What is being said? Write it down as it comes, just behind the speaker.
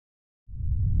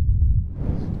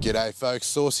G'day folks,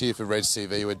 Source here for Reds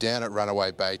TV. We're down at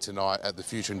Runaway Bay tonight at the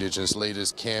Future Indigenous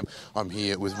Leaders camp. I'm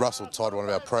here with Russell Todd, one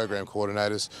of our program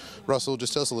coordinators. Russell,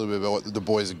 just tell us a little bit about what the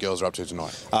boys and girls are up to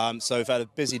tonight. So we've had a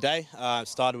busy day.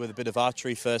 Started with a bit of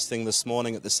archery first thing this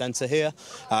morning at the centre here.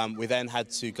 We then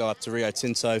had to go up to Rio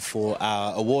Tinto for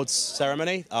our awards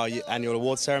ceremony, our annual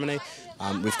awards ceremony.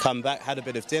 We've come back, had a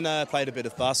bit of dinner, played a bit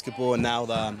of basketball, and now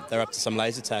they're up to some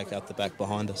laser tag out the back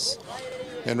behind us.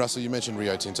 And Russell, you mentioned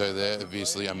Rio Tinto there,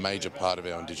 obviously a major part of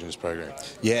our Indigenous program.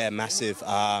 Yeah, massive.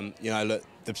 Look,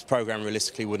 the program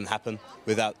realistically wouldn't happen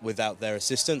without their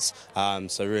assistance.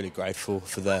 So really grateful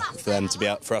for us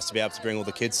to be able to bring all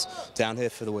the kids down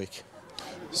here for the week.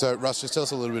 So Russ, just tell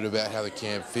us a little bit about how the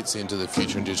camp fits into the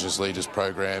Future Indigenous Leaders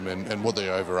program and what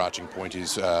the overarching point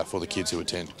is for the kids who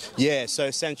attend. Yeah, so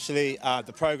essentially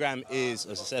the program is,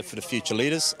 as I said, for the future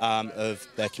leaders of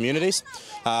their communities.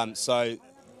 So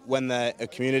when they're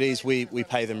communities, we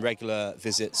pay them regular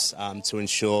visits to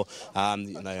ensure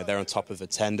they're on top of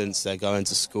attendance, they're going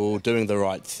to school, doing the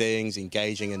right things,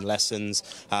 engaging in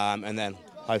lessons, and then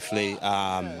hopefully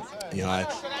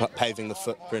paving the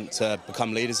footprint to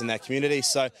become leaders in their community.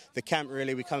 So the camp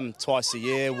really, we come twice a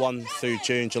year, one through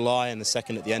June, July, and the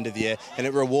second at the end of the year, and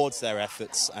it rewards their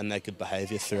efforts and their good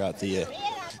behaviour throughout the year.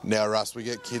 Now, Russ, we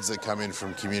get kids that come in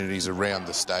from communities around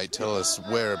the state. Tell us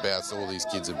whereabouts all these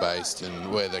kids are based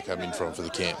and where they're coming from for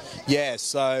the camp. Yeah,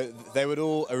 so they would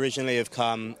all originally have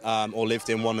come or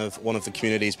lived in one of the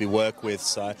communities we work with.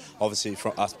 So obviously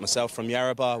myself from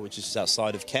Yarrabah, which is just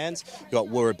outside of Cairns. You've got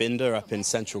Woorabinda up in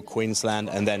central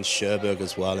Queensland, and then Cherbourg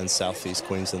as well in southeast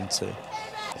Queensland too.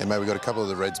 And mate, we've got a couple of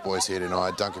the Reds boys here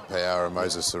tonight, Duncan, Paia'aua and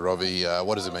Moses Sorovi.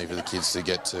 What does it mean for the kids to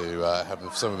get to have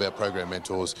some of our program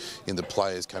mentors in the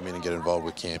players come in and get involved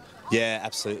with camp? Yeah,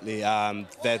 absolutely.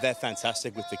 They're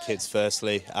fantastic with the kids,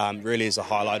 firstly. Really is a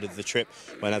highlight of the trip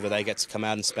whenever they get to come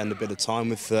out and spend a bit of time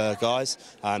with the guys.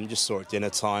 Just saw at dinner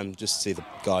time, just see the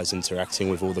guys interacting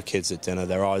with all the kids at dinner,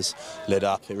 their eyes lit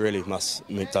up. It really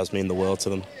does mean the world to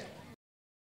them.